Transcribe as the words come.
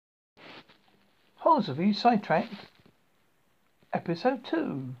Possibly sidetracked. Episode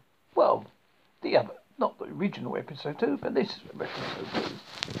 2. Well, the other, not the original episode 2, but this episode 2.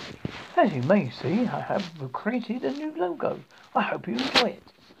 As you may see, I have created a new logo. I hope you enjoy it.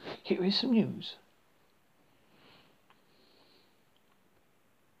 Here is some news.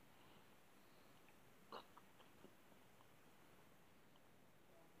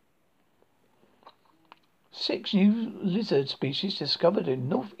 Six new lizard species discovered in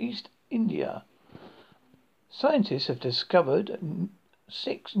northeast India. Scientists have discovered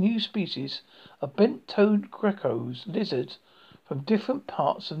 6 new species of bent-toed gecko's lizards from different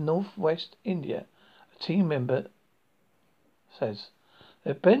parts of northwest India. A team member says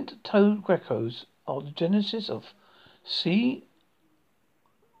the bent-toed geckos are the genesis of CYR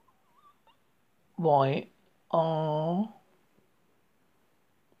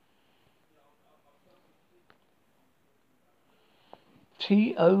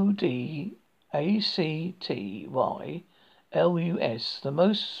TODACTYLUS,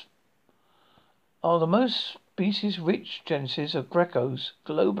 the most species-rich genesis of geckos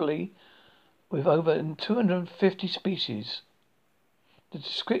globally, with over 250 species. The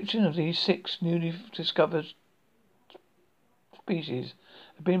description of these 6 newly discovered species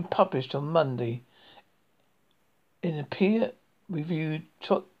have been published on Monday in a peer-reviewed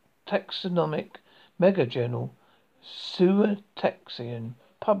taxonomic mega-journal, Zootaxon,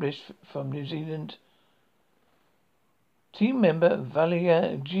 published from New Zealand. Team member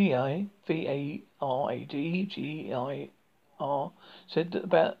Valia Giar said that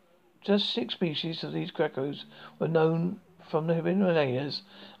about just 6 species of these geckos were known from the Himalayas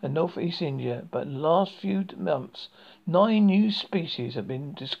and northeast India, but in the last few months 9 new species have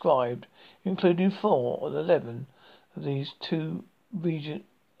been described, including 4 of 11 of these two regions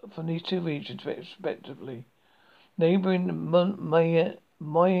respectively. Neighbouring Myanmar,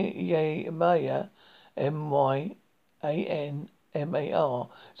 Myanmar,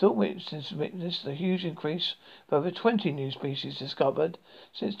 has witnessed a huge increase of over 20 new species discovered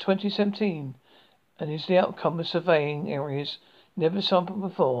since 2017, and is the outcome of surveying areas never sampled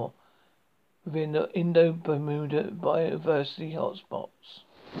before within the Indo-Bermuda biodiversity hotspots.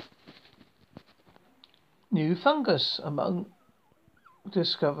 New fungus among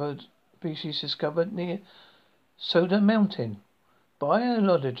species discovered near Soda Mountain.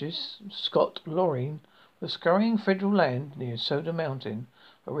 Biologist Scott Loring was scouring federal land near Soda Mountain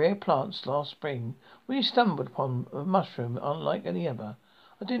for rare plants last spring when he stumbled upon a mushroom unlike any other.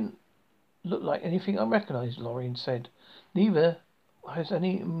 I didn't look like anything I recognized, Loring said. Neither has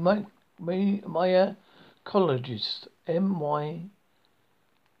any mycologist,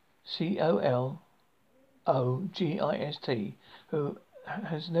 MYCOLOGIST, who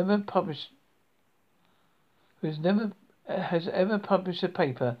has ever published a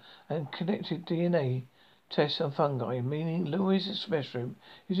paper and connected DNA tests on fungi, meaning Louis' mushroom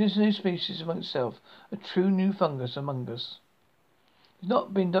is this new species among itself, a true new fungus among us. It's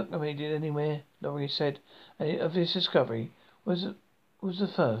not been documented anywhere, Laurie said, and of this discovery was the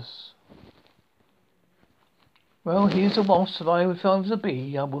first. Well, here's a wasp. If I was a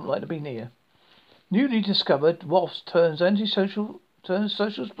bee, I wouldn't like to be near. Newly discovered wasp turns social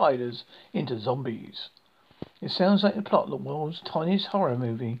spiders into zombies. It sounds like the plot of the world's tiniest horror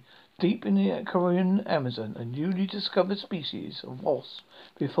movie. Deep in the Korean Amazon, a newly discovered species of wasp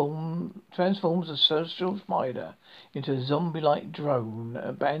transforms a social spider into a zombie-like drone that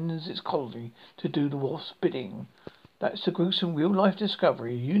abandons its colony to do the wasp's bidding. That's the gruesome real-life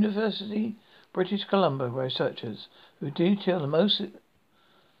discovery. University British Columbia researchers who detail the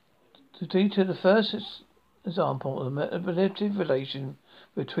first example of the manipulative relation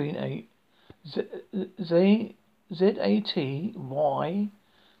between a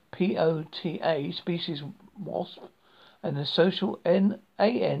ZATYPOTA species wasp and the social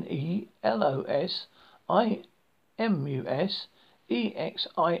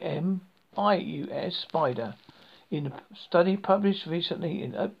ANELOSIMUSEXIMIUS spider in a study published recently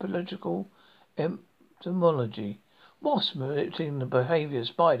in Ecological Entomology. Wasps manipulating the behaviour of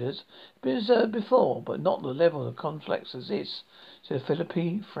spiders have been observed before, but not the level of complex as this, said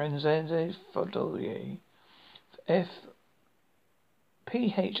Philippe Franzese Fodolier, PHILIPPE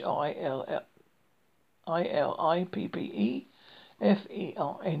FERNANDEZ FORNIER,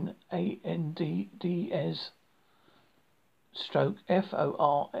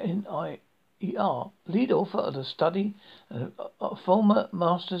 lead author of the study and a former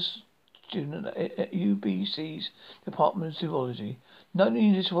master's student at UBC's Department of Zoology. Not only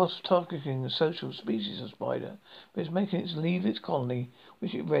is this wasp targeting a social species of spider, but it's making it leave its colony,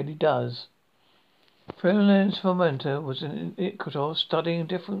 which it rarely does. Freelance Fomenter was in Ecuador studying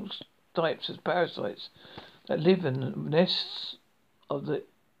different types of parasites that live in the nests of the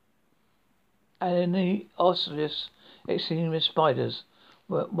Aeneocetus extremis spiders.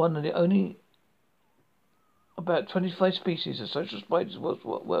 Were one of the only about 25 species of social spiders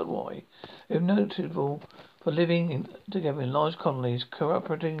worldwide. They are notable for living together in large colonies,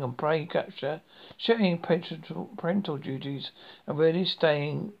 cooperating on prey capture, sharing parental duties, and rarely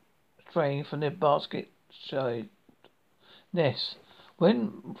straying from their basket-shaped nests.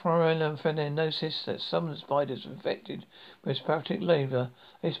 When Florian noticed that some of the spiders were infected with parasitic larvae,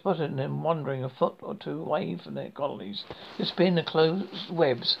 they spotted them wandering a foot or two away from their colonies to spin the closed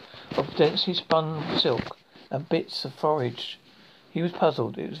webs of densely spun silk and bits of forage. He was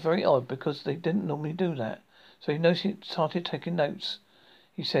puzzled. It was very odd because they didn't normally do that. So he started taking notes.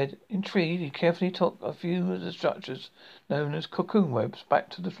 He said, intrigued, he carefully took a few of the structures known as cocoon webs back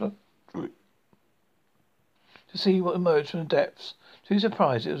to the floor to see what emerged from the depths. To his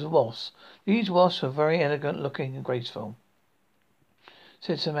surprise, it was a wasp. These wasps were very elegant looking and graceful,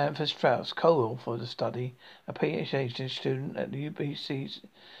 said Samantha Strauss, co-author for the study, a PhD student at the UBC's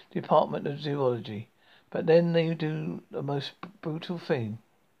Department of Zoology. But then they do the most brutal thing.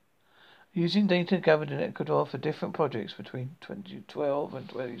 Using data gathered in Ecuador for different projects between 2012 and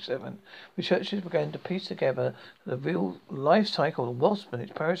 2007, researchers began to piece together the real life cycle of the wasp and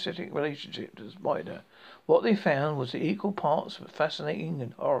its parasitic relationship to the spider. What they found was the equal parts fascinating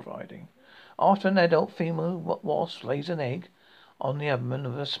and horrifying. After an adult female wasp lays an egg on the abdomen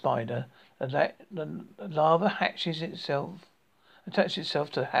of a spider, the larva attaches itself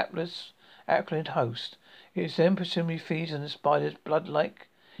to a hapless alkaline host. It is then presumably feeds on the spider's blood-like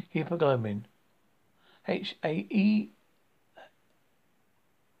hemoglobin, HAEMOYMPH,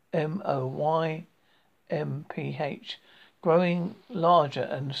 growing larger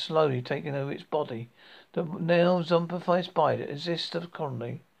and slowly taking over its body. The now zombified spider exits the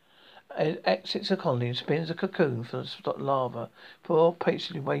colony and spins a cocoon for the larva, before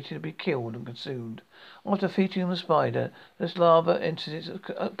patiently waiting to be killed and consumed. After feeding on the spider, this larva enters its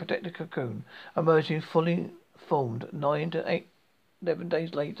protected cocoon, emerging fully formed 9 to 11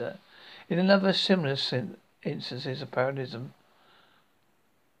 days later. In another similar instances of parasitism,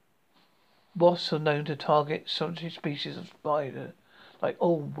 wasps are known to target solitary species of spider, like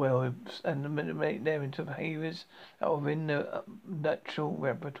orb-weavers, and manipulate them into behaviours that are within their natural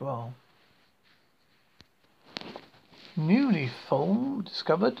repertoire. Newly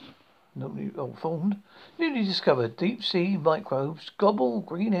discovered deep-sea microbes gobble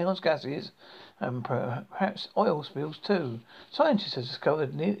greenhouse gases and perhaps oil spills too. Scientists have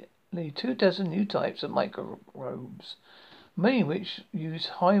discovered nearly 24 new types of microbes, many which use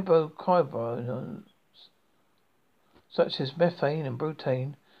hydrocarbons such as methane and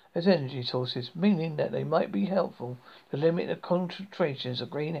butane as energy sources, meaning that they might be helpful to limit the concentrations of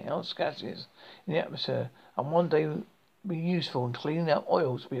greenhouse gases in the atmosphere and one day be useful in cleaning up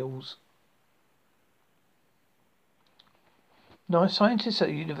oil spills. Now, scientists at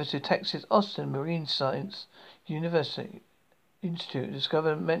the University of Texas Austin Marine Science University Institute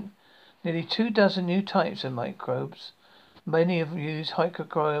discovered nearly 24 new types of microbes. Many have used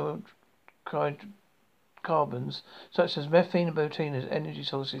hydrocarbons such as methane and butane as energy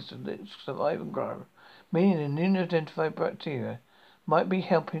sources to survive and grow, meaning the newly identified bacteria might be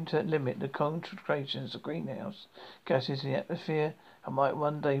helping to limit the concentrations of greenhouse gases in the atmosphere and might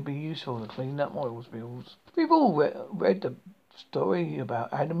one day be useful to clean up oil spills. We've all read the story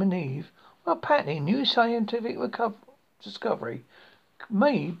about Adam and Eve. Well, apparently, new scientific discovery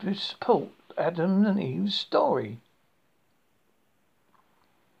made to support Adam and Eve's story.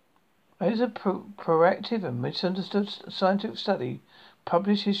 As a proactive and misunderstood scientific study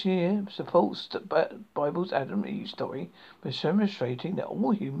published this year supports the Bible's Adam and Eve story by demonstrating that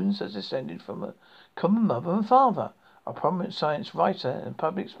all humans are descended from a common mother and father, a prominent science writer and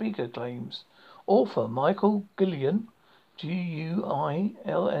public speaker claims. Author Michael Gillen, Guillen,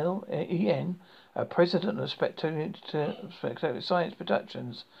 a president of Spectacular Science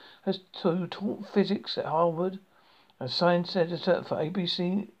Productions, has taught physics at Harvard. A science editor for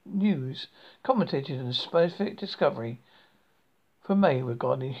ABC News commented on the specific discovery from May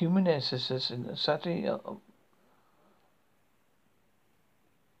regarding human ancestors in the Saturday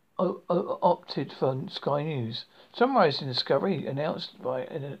opted for Sky News, summarizing the discovery announced by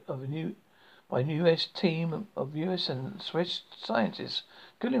a U.S. team of U.S. and Swiss scientists.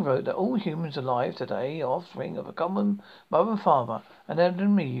 Gillen wrote that all humans alive today are offspring of a common mother and father, and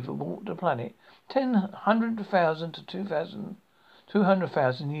Adam and Eve walked the planet 100,000 to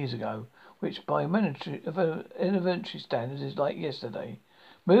 200,000 years ago, which by elementary standards is like yesterday.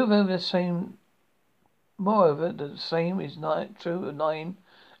 Moreover, the same is not true of 9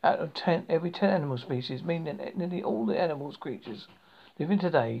 out of every 10 animal species, meaning that nearly all the animals creatures living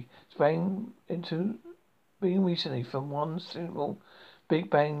today sprang into being recently from one single Big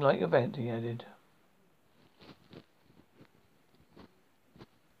Bang-like event, he added.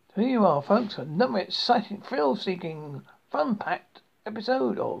 So here you are, folks, another exciting, thrill-seeking, fun-packed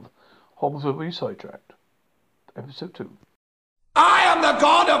episode of Hogs Will Be Sidetracked. Episode 2. I am the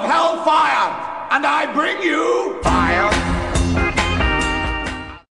god of hellfire, and I bring you fire.